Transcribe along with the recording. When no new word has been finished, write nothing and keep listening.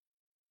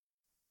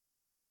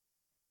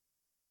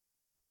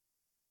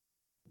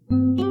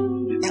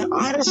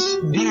artist's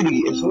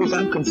duty, as far as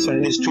I'm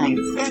concerned, is to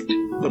reflect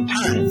the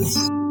times.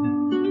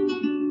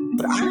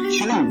 But I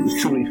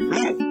choose to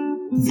reflect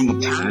the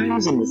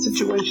times and the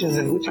situations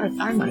in which I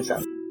find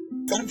myself.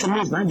 That to me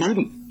is my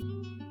duty.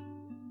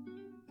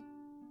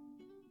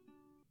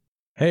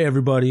 Hey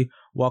everybody,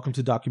 welcome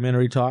to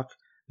Documentary Talk.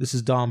 This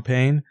is Dom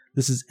Payne.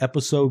 This is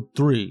episode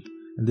 3,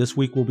 and this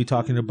week we'll be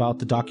talking about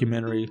the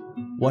documentary,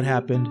 What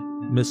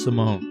Happened, Miss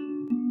Simone.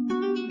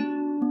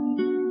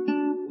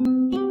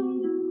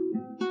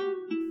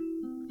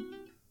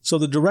 So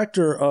the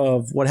director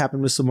of What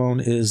Happened, Miss Simone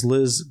is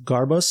Liz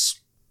Garbus.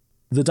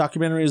 The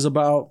documentary is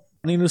about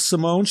Nina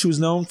Simone. She was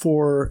known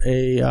for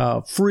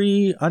a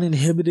free,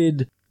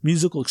 uninhibited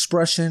musical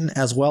expression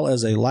as well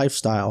as a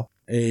lifestyle.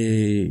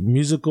 A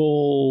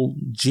musical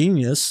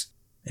genius,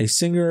 a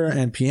singer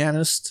and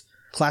pianist,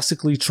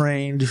 classically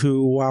trained,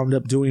 who wound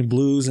up doing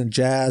blues and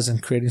jazz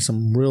and creating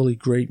some really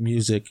great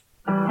music.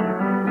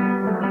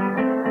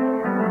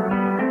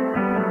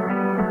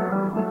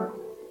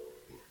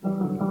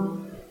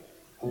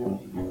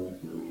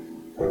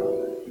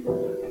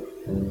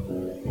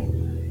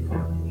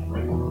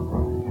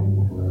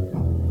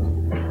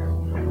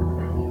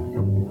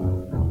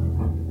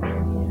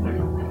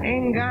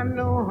 Ain't got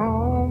no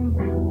home,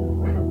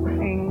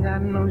 ain't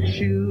got no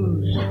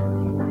shoes,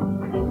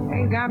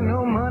 ain't got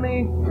no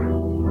money,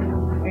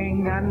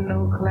 ain't got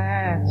no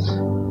class,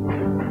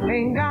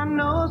 ain't got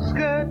no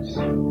skirts,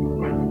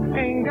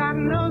 ain't got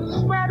no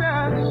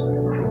sweaters,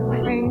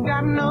 ain't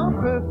got no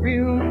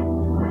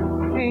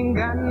perfume, ain't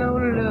got no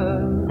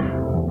love,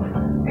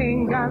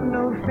 ain't got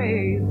no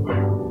faith.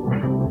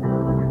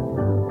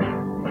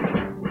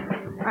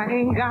 I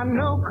ain't got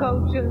no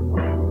culture,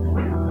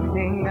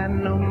 ain't got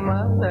no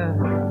mother,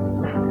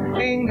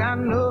 ain't got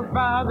no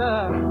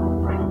father,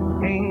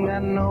 ain't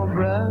got no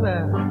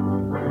brother,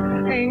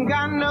 ain't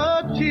got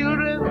no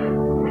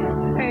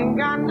children, ain't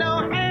got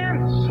no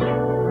aunts,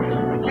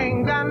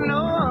 ain't got no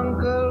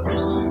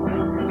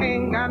uncles,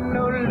 ain't got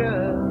no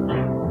love,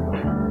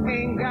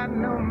 ain't got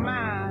no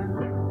mind.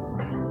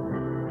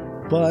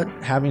 But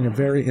having a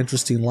very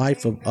interesting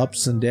life of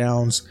ups and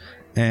downs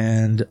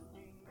and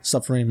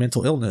suffering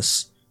mental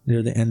illness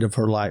near the end of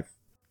her life.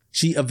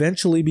 She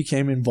eventually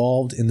became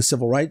involved in the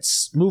civil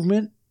rights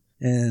movement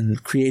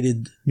and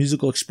created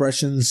musical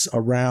expressions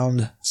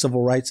around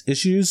civil rights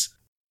issues.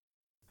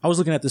 I was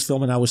looking at this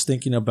film and I was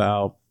thinking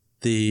about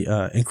the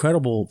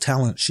incredible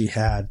talent she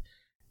had,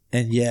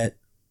 and yet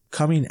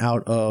coming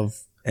out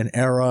of an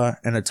era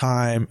and a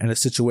time and a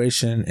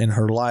situation in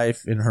her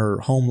life, in her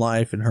home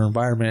life, in her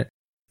environment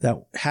that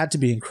had to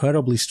be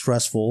incredibly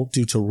stressful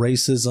due to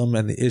racism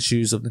and the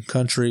issues of the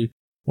country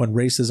when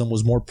racism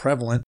was more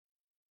prevalent.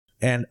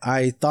 And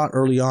I thought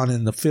early on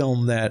in the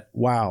film that,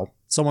 wow,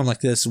 someone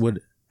like this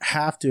would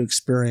have to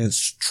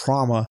experience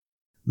trauma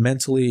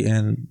mentally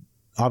and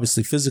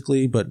obviously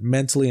physically, but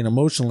mentally and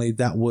emotionally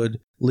that would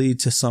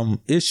lead to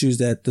some issues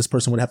that this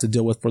person would have to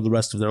deal with for the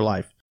rest of their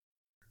life.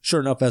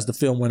 Sure enough, as the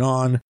film went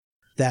on,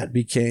 that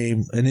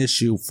became an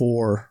issue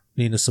for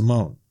Nina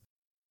Simone.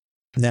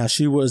 Now,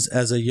 she was,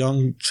 as a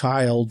young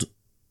child,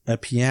 a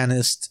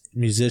pianist,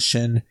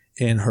 musician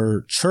in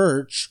her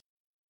church.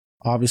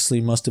 Obviously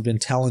must have been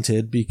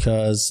talented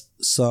because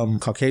some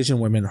Caucasian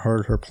women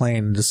heard her playing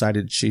and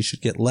decided she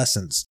should get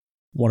lessons.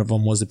 One of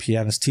them was a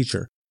pianist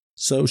teacher.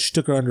 So she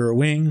took her under her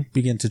wing,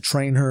 began to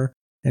train her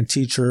and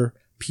teach her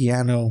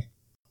piano,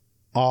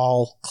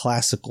 all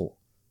classical.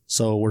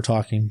 So we're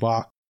talking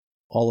Bach,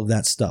 all of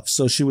that stuff.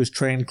 So she was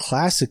trained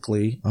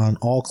classically on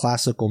all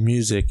classical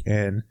music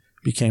and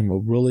became a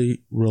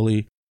really,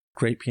 really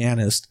great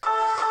pianist.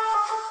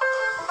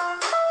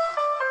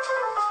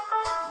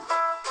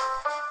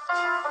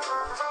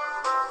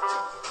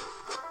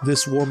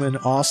 This woman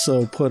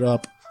also put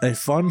up a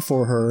fund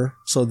for her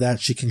so that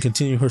she can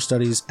continue her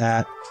studies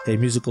at a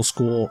musical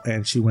school,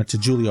 and she went to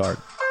Juilliard.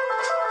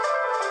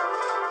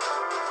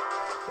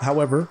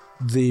 However,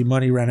 the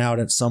money ran out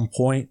at some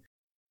point.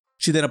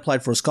 She then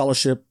applied for a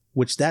scholarship,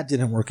 which that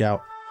didn't work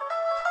out.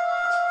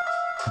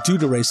 Due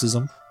to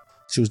racism,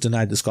 she was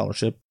denied the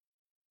scholarship,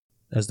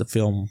 as the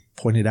film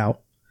pointed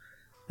out,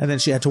 and then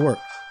she had to work.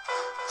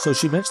 So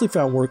she eventually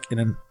found work in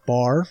a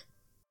bar,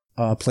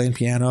 playing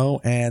piano,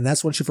 and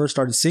that's when she first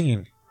started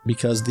singing,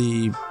 because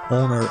the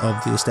owner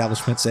of the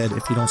establishment said,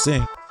 if you don't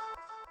sing,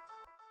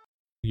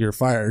 you're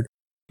fired,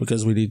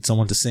 because we need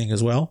someone to sing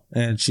as well.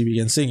 And she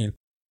began singing,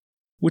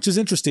 which is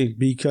interesting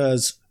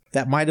because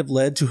that might have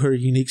led to her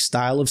unique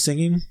style of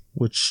singing,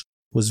 which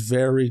was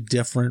very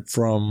different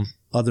from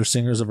other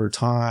singers of her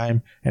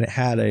time, and it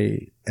had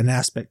an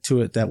aspect to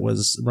it that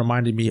was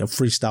reminding me of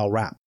freestyle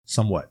rap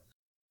somewhat.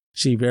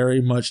 She very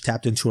much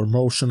tapped into her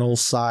emotional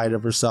side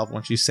of herself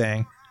when she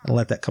sang, and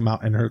let that come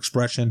out in her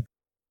expression.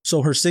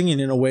 So her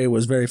singing in a way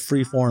was very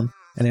freeform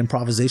and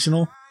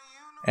improvisational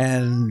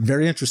and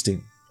very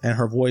interesting. And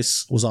her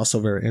voice was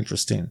also very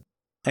interesting.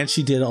 And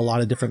she did a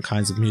lot of different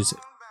kinds of music.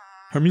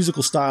 Her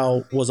musical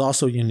style was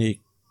also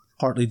unique,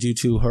 partly due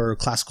to her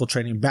classical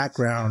training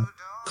background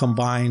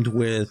combined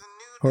with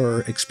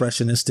her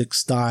expressionistic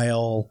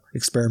style,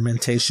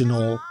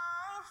 experimentational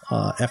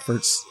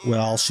efforts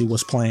while she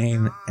was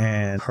playing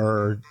and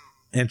her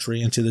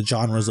entry into the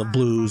genres of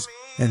blues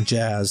and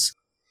jazz.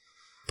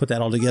 Put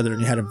that all together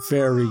and you had a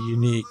very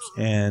unique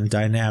and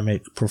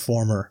dynamic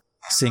performer,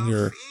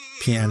 singer,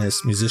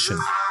 pianist, musician.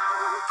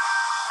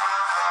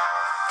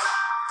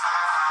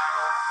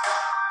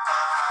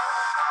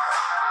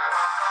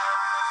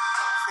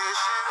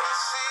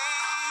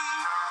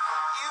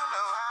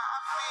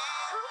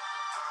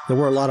 There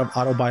were a lot of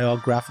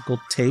autobiographical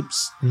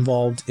tapes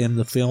involved in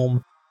the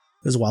film,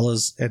 as well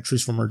as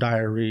entries from her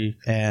diary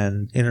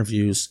and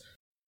interviews.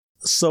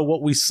 So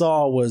what we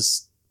saw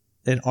was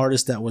an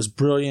artist that was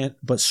brilliant,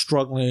 but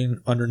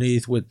struggling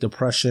underneath with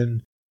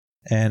depression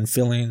and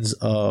feelings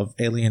of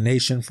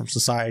alienation from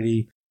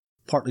society,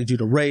 partly due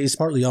to race,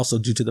 partly also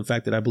due to the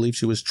fact that I believe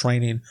she was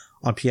training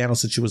on piano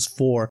since she was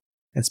 4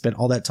 and spent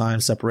all that time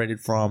separated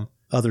from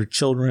other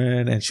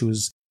children. And she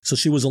was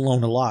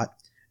alone a lot.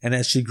 And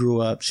as she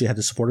grew up, she had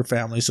to support her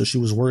family. So she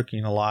was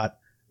working a lot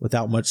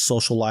without much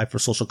social life or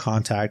social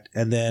contact.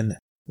 And then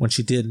when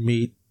she did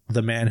meet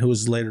the man who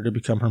was later to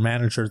become her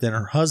manager, then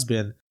her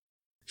husband,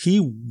 he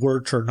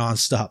worked her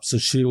nonstop. So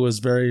she was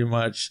very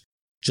much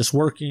just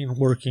working,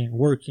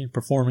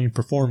 performing,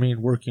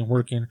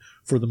 working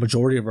for the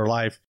majority of her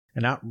life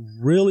and not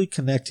really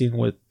connecting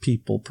with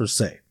people per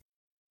se.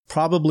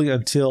 Probably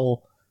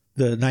until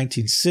the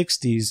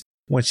 1960s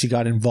when she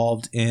got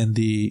involved in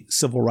the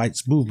civil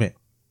rights movement.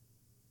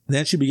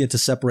 Then she began to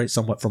separate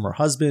somewhat from her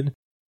husband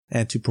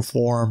and to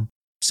perform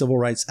civil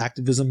rights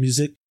activism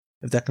music,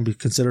 if that can be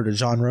considered a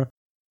genre.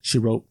 She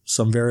wrote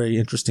some very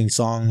interesting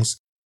songs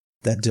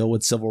that deal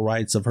with civil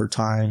rights of her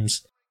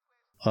times.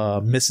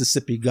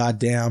 Mississippi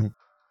Goddamn.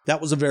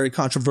 That was a very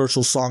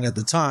controversial song at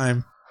the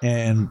time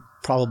and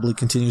probably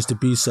continues to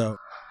be so.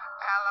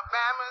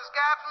 Alabama's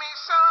got me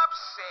so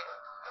upset.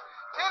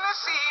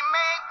 Tennessee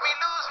make me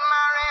lose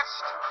my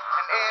rest.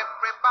 And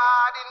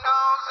everybody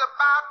knows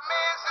about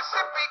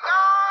Mississippi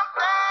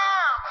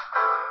Goddamn.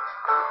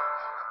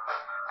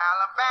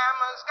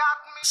 Alabama's got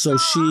me so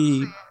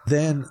she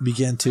then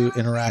began to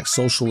interact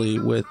socially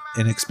with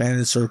an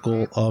expanded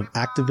circle of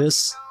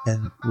activists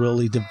and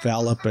really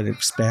develop and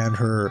expand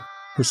her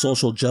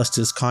social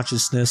justice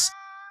consciousness,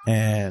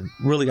 and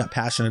really got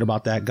passionate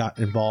about that, got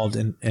involved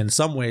and in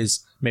some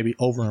ways maybe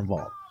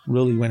over-involved,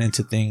 really went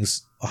into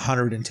things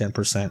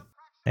 110%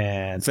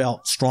 and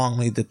felt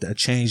strongly that a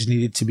change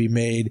needed to be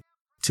made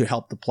to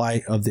help the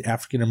plight of the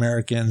African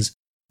Americans,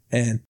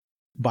 and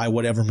by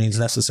whatever means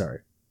necessary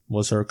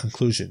was her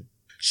conclusion.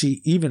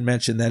 She even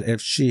mentioned that if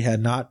she had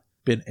not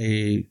been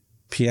a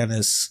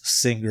pianist,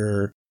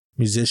 singer,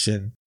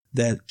 musician,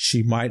 that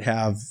she might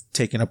have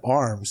taken up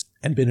arms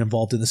and been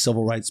involved in the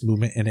civil rights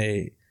movement in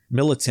a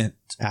militant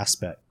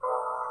aspect.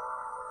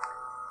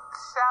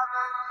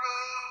 Southern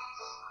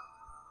peace,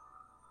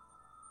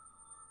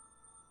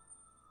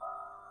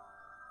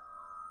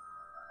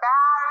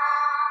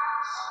 barren,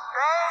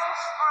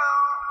 strange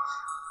fruit,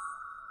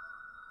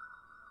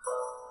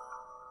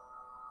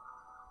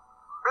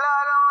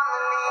 blood on the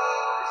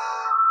leaves,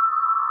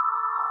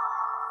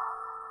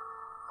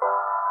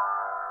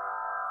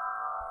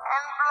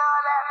 and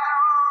blood at the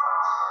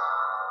roots.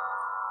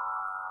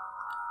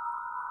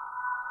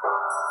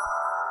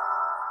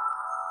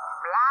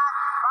 Black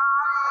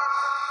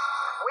bodies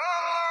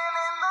swinging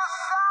in the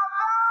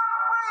southern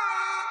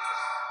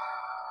breeze.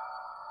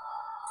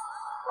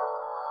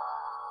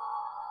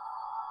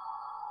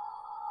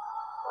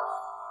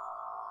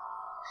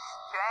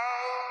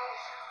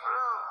 Strange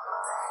fruit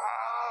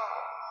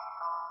hanging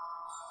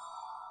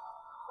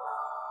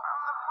from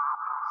the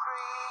poppy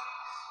trees.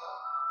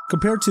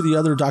 Compared to the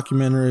other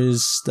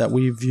documentaries that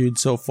we've viewed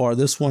so far,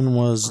 this one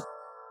was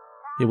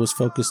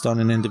focused on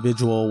an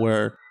individual,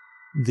 where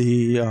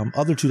the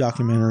other two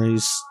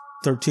documentaries,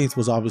 13th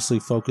was obviously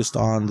focused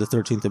on the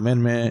 13th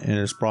Amendment and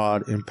its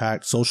broad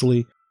impact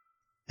socially,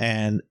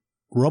 and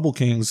Rubble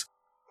Kings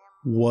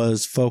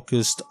was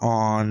focused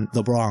on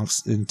the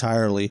Bronx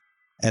entirely,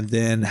 and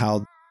then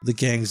how the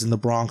gangs in the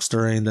Bronx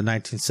during the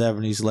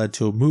 1970s led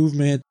to a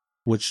movement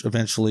which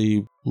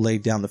eventually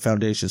laid down the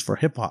foundations for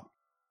hip-hop.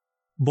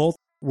 Both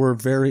were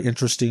very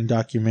interesting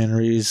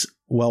documentaries,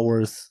 well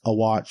worth a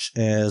watch,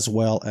 as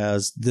well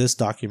as this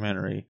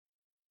documentary.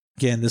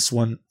 Again, this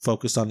one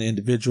focused on the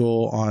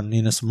individual, on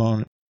Nina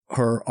Simone,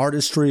 her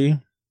artistry,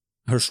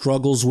 her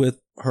struggles with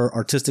her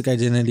artistic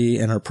identity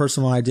and her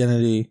personal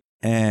identity,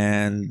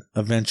 and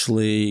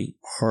eventually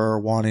her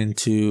wanting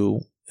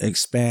to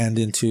expand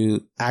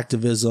into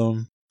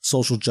activism,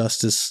 social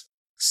justice,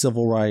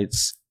 civil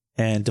rights,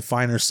 and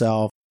define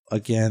herself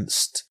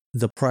against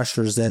the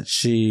pressures that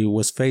she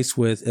was faced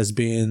with as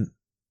being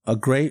a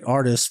great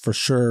artist for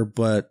sure,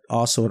 but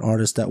also an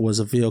artist that was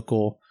a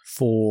vehicle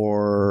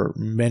for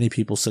many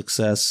people's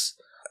success.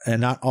 And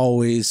not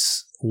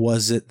always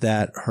was it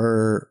that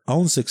her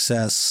own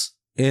success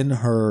in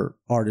her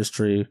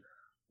artistry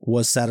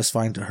was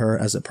satisfying to her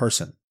as a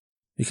person.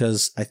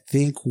 Because I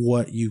think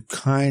what you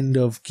kind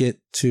of get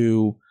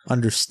to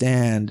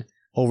understand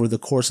over the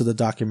course of the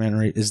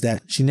documentary is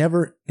that she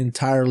never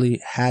entirely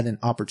had an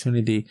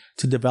opportunity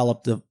to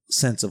develop the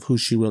sense of who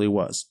she really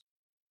was.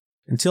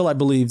 until I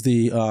believe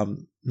the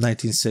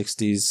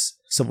 1960s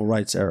civil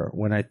rights era,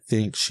 when I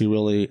think she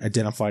really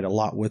identified a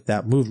lot with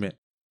that movement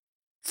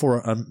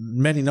for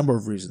many number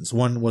of reasons.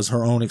 One was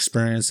her own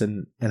experience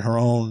and her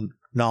own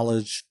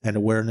knowledge and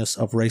awareness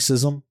of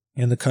racism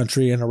in the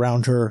country and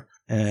around her,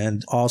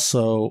 and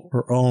also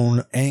her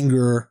own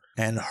anger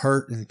and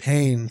hurt and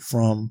pain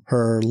from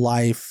her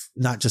life,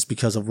 not just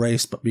because of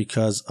race, but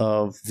because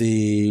of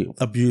the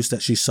abuse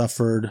that she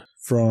suffered,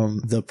 from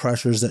the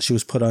pressures that she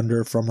was put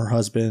under from her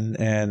husband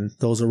and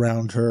those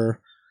around her,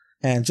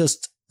 and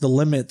just the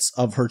limits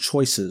of her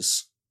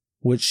choices,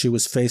 which she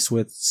was faced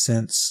with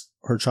since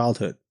her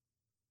childhood.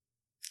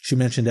 She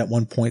mentioned at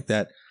one point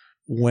that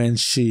when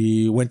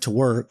she went to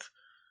work,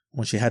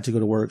 when she had to go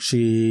to work,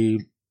 she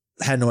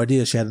had no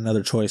idea she had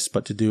another choice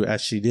but to do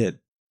as she did.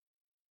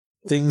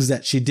 Things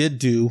that she did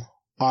do,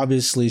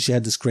 obviously she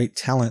had this great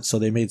talent, so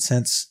they made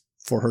sense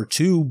for her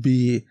to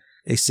be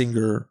a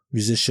singer,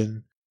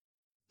 musician.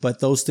 But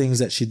those things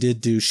that she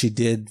did do, she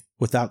did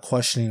without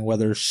questioning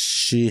whether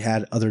she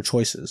had other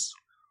choices.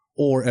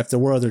 Or if there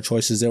were other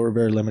choices, they were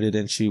very limited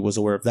and she was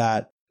aware of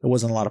that. There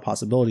wasn't a lot of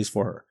possibilities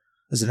for her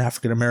as an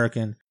African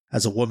American,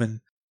 as a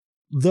woman.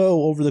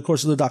 Though over the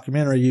course of the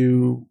documentary,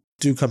 you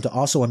do come to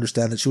also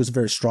understand that she was a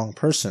very strong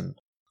person,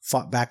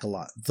 fought back a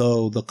lot,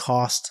 though the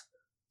cost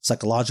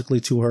psychologically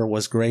to her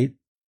was great,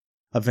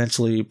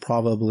 eventually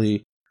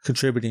probably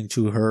contributing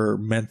to her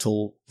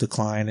mental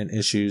decline and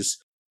issues,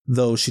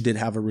 though she did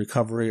have a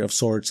recovery of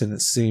sorts, and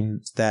it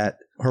seemed that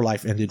her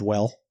life ended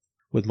well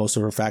with most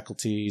of her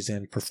faculties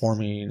and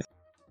performing.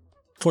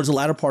 Towards the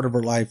latter part of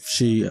her life,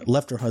 she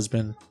left her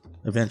husband,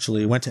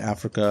 eventually went to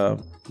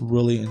Africa,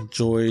 really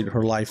enjoyed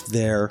her life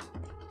there,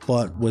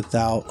 but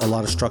without a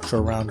lot of structure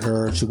around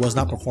her. She was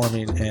not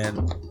performing,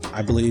 and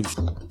I believe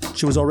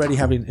she was already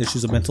having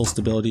issues of mental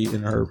stability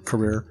in her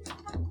career,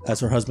 as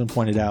her husband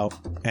pointed out,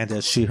 and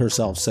as she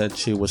herself said,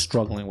 she was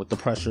struggling with the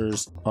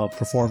pressures of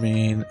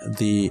performing,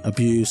 the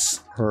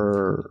abuse.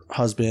 Her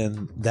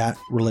husband, that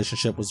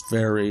relationship was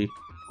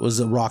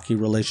a rocky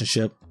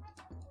relationship.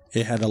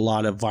 It had a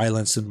lot of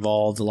violence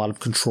involved, a lot of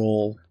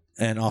control,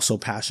 and also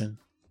passion.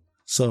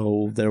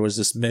 So there was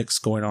this mix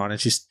going on,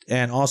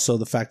 and also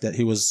the fact that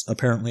he was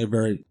apparently a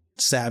very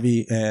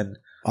savvy and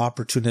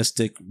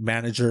opportunistic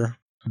manager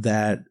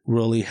that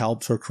really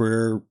helped her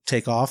career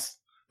take off,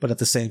 but at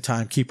the same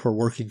time keep her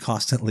working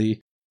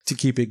constantly to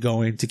keep it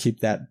going, to keep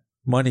that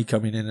money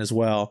coming in as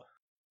well,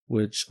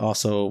 which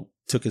also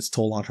took its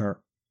toll on her.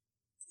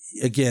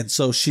 Again,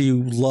 so she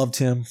loved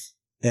him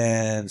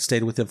and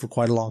stayed with him for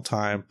quite a long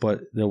time, but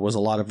there was a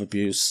lot of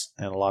abuse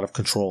and a lot of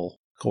control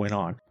going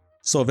on.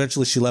 So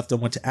eventually she left and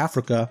went to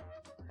Africa.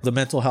 The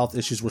mental health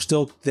issues were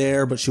still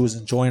there, but she was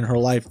enjoying her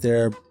life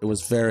there.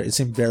 It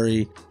seemed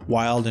very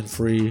wild and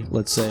free,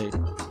 let's say.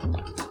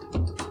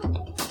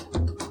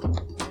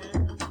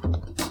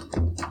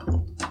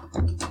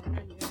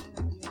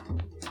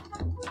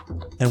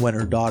 And when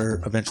her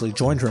daughter eventually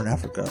joined her in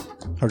Africa,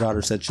 her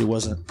daughter said she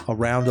wasn't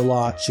around a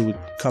lot. She would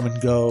come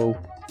and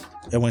go.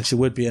 And when she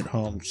would be at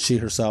home, she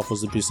herself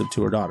was abusive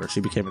to her daughter. She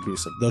became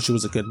abusive, though she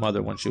was a good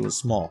mother when she was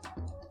small.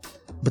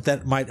 But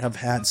that might have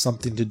had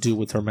something to do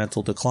with her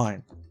mental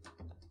decline.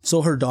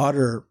 So her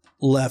daughter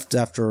left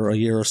after a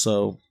year or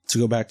so to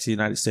go back to the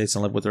United States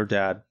and live with her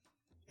dad.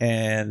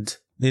 And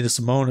Nina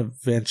Simone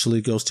eventually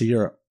goes to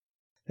Europe.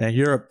 And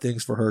Europe,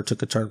 things for her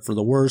took a turn for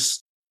the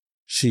worse.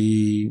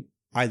 She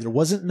either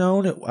wasn't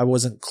known, I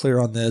wasn't clear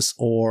on this,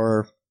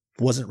 or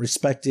wasn't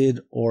respected,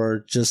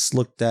 or just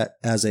looked at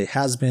as a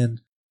has-been,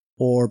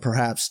 or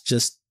perhaps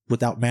just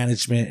without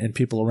management and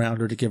people around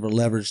her to give her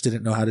leverage,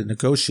 didn't know how to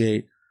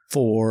negotiate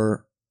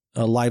for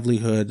a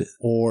livelihood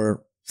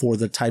or for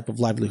the type of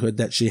livelihood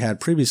that she had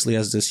previously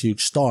as this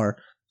huge star.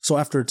 So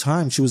after a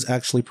time, she was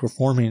actually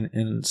performing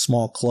in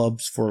small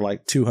clubs for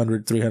like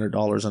 $200,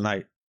 $300 a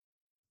night,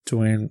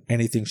 doing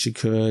anything she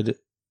could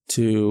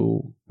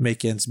to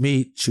make ends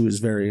meet. She was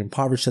very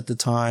impoverished at the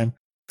time.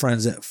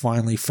 Friends that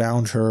finally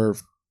found her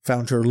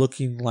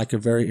looking like a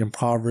very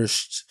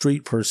impoverished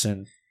street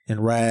person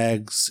in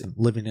rags, and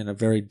living in a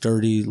very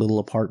dirty little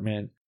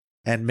apartment.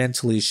 And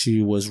mentally,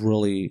 she was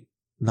really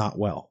not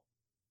well.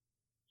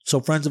 So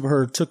friends of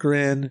her took her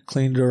in,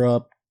 cleaned her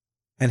up,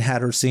 and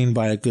had her seen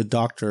by a good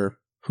doctor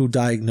who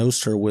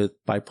diagnosed her with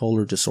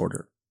bipolar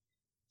disorder.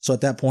 So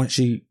at that point,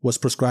 she was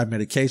prescribed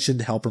medication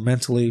to help her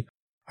mentally.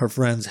 Her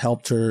friends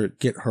helped her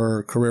get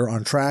her career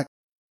on track,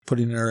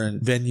 putting her in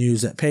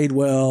venues that paid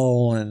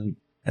well and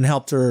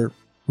helped her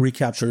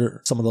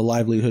recapture some of the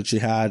livelihood she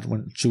had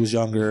when she was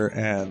younger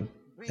and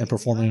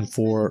performing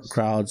for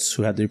crowds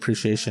who had the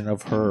appreciation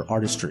of her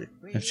artistry.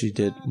 And she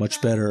did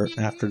much better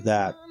after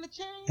that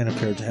and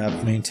appeared to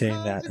have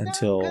maintained that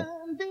until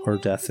her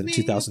death in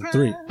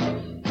 2003.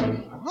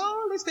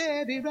 Hold it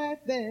steady right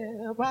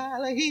there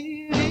while I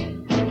hear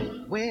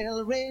it.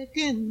 Well,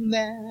 reckon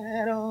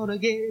that ought to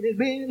get it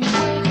been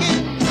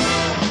working.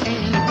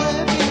 Ain't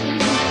working,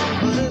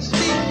 but I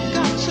still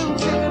got so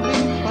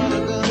very far to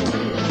go.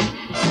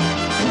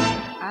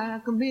 I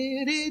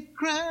committed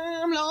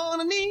crime,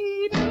 Lord, I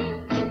need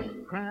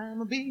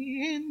crime of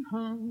being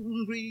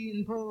hungry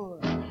and poor.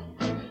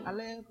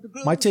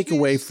 My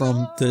takeaway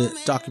from the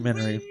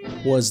documentary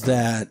was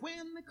that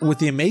with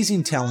the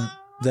amazing talent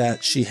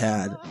that she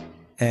had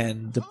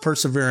and the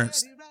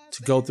perseverance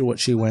to go through what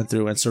she went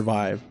through and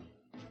survive,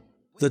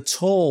 the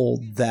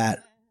toll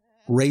that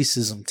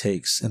racism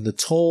takes and the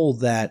toll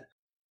that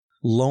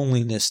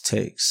loneliness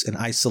takes and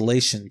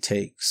isolation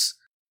takes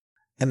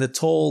and the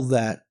toll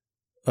that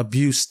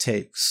abuse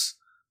takes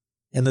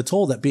and the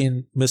toll that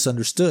being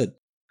misunderstood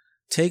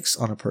takes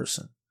on a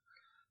person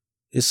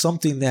is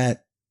something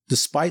that,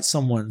 despite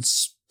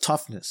someone's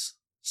toughness,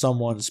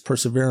 someone's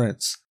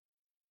perseverance,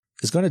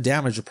 is going to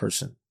damage a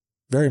person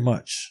very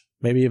much,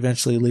 maybe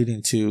eventually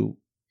leading to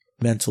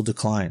mental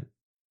decline.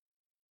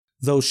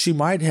 Though she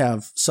might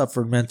have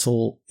suffered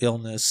mental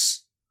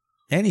illness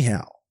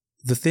anyhow,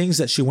 the things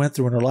that she went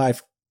through in her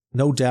life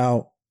no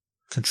doubt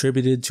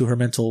contributed to her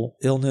mental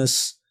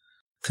illness,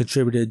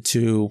 contributed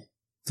to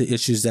the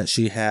issues that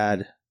she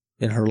had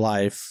in her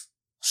life,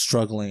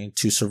 struggling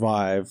to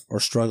survive or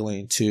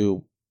struggling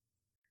to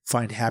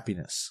find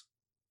happiness.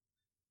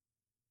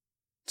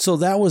 So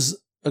that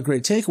was a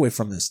great takeaway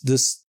from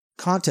this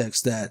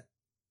context, that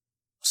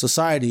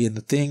society and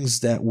the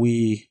things that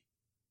we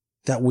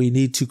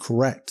need to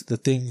correct, the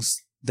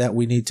things that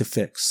we need to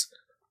fix,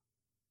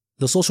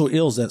 the social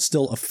ills that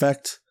still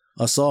affect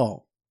us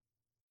all,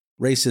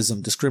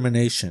 racism,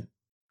 discrimination,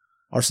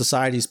 our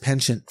society's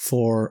penchant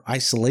for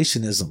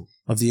isolationism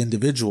of the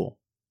individual.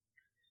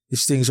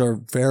 These things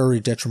are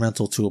very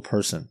detrimental to a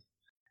person.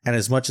 And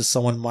as much as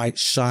someone might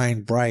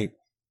shine bright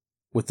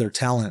with their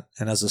talent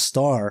and as a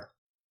star,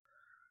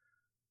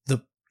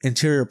 the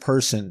interior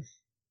person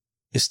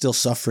is still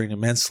suffering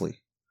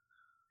immensely.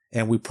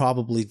 And we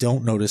probably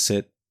don't notice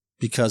it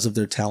because of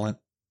their talent,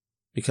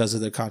 because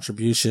of their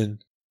contribution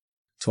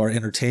to our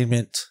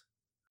entertainment,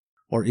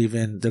 or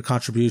even their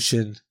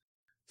contribution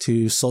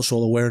to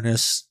social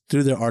awareness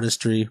through their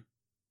artistry.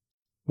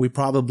 We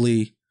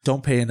probably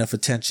don't pay enough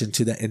attention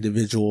to that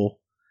individual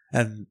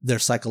and their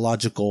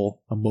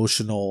psychological,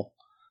 emotional,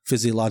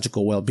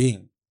 physiological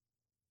well-being.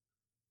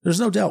 There's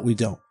no doubt we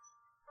don't.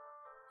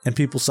 And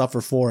people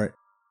suffer for it.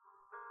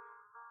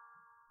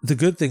 The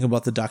good thing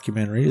about the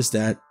documentary is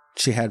that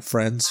she had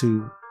friends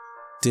who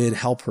did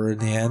help her in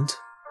the end.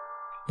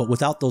 But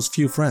without those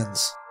few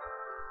friends,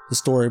 the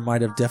story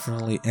might have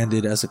definitely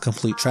ended as a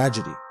complete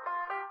tragedy.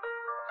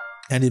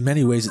 And in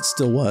many ways, it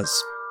still was.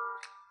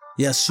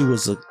 Yes, she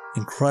was an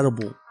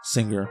incredible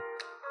singer,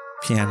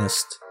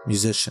 pianist,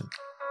 musician.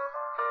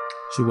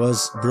 She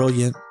was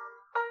brilliant.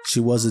 She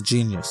was a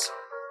genius.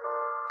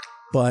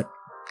 But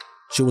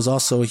she was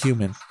also a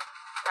human. I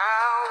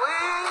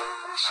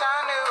wish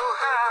I knew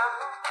how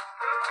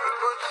it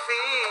would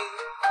feel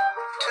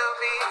to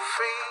be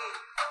free.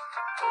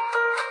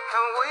 I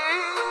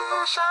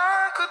wish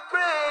I could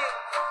break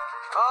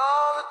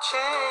all the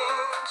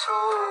chains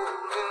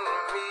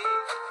holding me.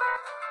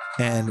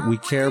 And we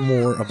care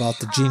more about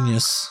the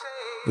genius.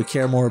 We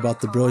care more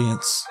about the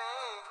brilliance.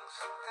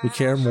 We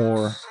care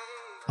more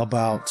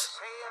about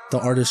the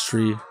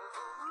artistry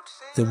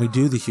than we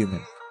do the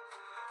human.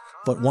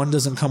 But one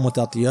doesn't come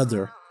without the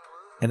other.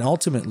 And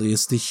ultimately,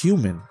 it's the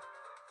human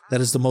that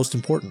is the most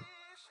important.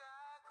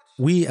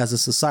 We as a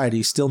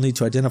society still need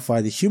to identify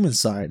the human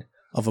side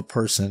of a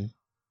person,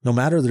 no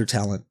matter their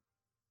talent,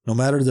 no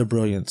matter their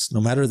brilliance,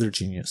 no matter their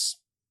genius.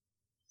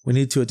 We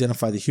need to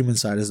identify the human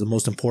side as the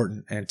most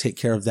important and take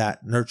care of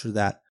that, nurture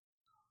that.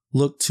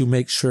 Look to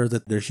make sure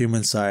that their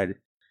human side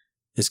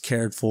is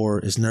cared for,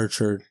 is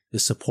nurtured,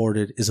 is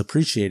supported, is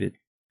appreciated.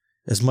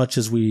 As much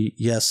as we,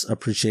 yes,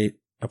 appreciate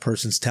a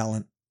person's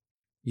talent,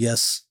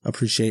 yes,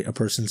 appreciate a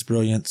person's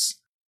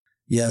brilliance,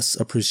 yes,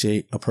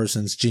 appreciate a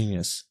person's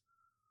genius,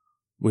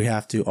 we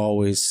have to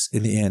always,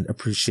 in the end,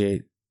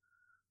 appreciate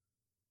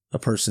a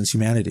person's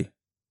humanity.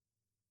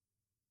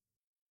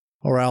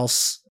 Or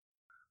else,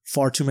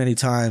 far too many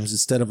times,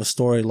 instead of a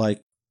story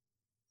like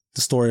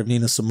the story of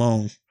Nina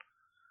Simone,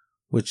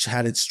 which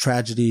had its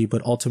tragedy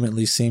but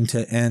ultimately seemed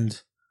to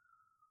end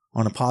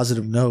on a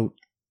positive note,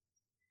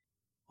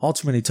 all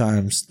too many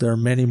times there are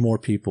many more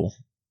people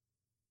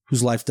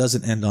whose life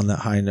doesn't end on that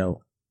high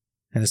note,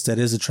 and instead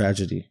is a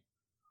tragedy.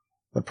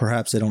 But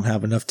perhaps they don't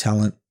have enough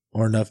talent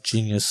or enough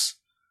genius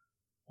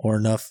or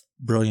enough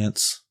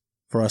brilliance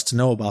for us to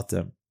know about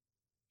them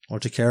or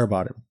to care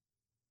about them.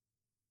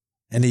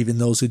 And even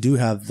those who do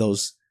have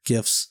those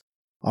gifts,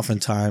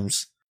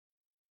 oftentimes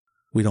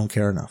we don't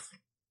care enough.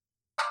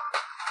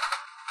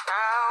 I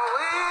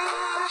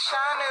wish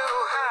I knew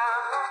how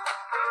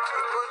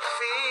it would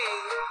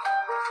feel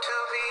to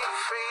be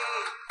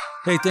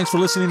free. Hey, thanks for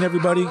listening,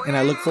 everybody, and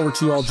I look forward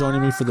to you all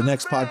joining me for the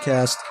next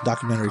podcast,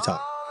 Documentary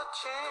Talk.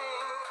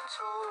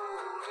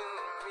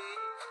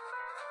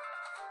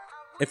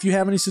 If you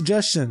have any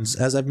suggestions,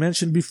 as I've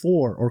mentioned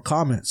before, or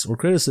comments, or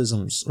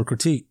criticisms, or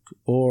critique,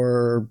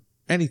 or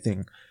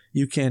anything,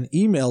 you can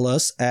email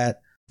us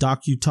at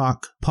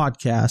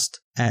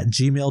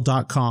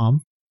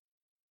docutalkpodcast@gmail.com,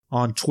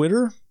 on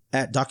Twitter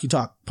at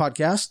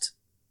docutalkpodcast,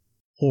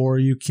 or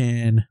you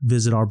can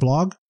visit our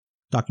blog,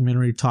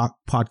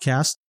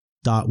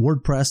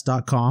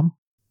 documentarytalkpodcast.wordpress.com.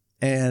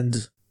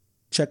 And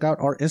check out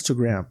our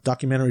Instagram,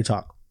 Documentary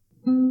Talk.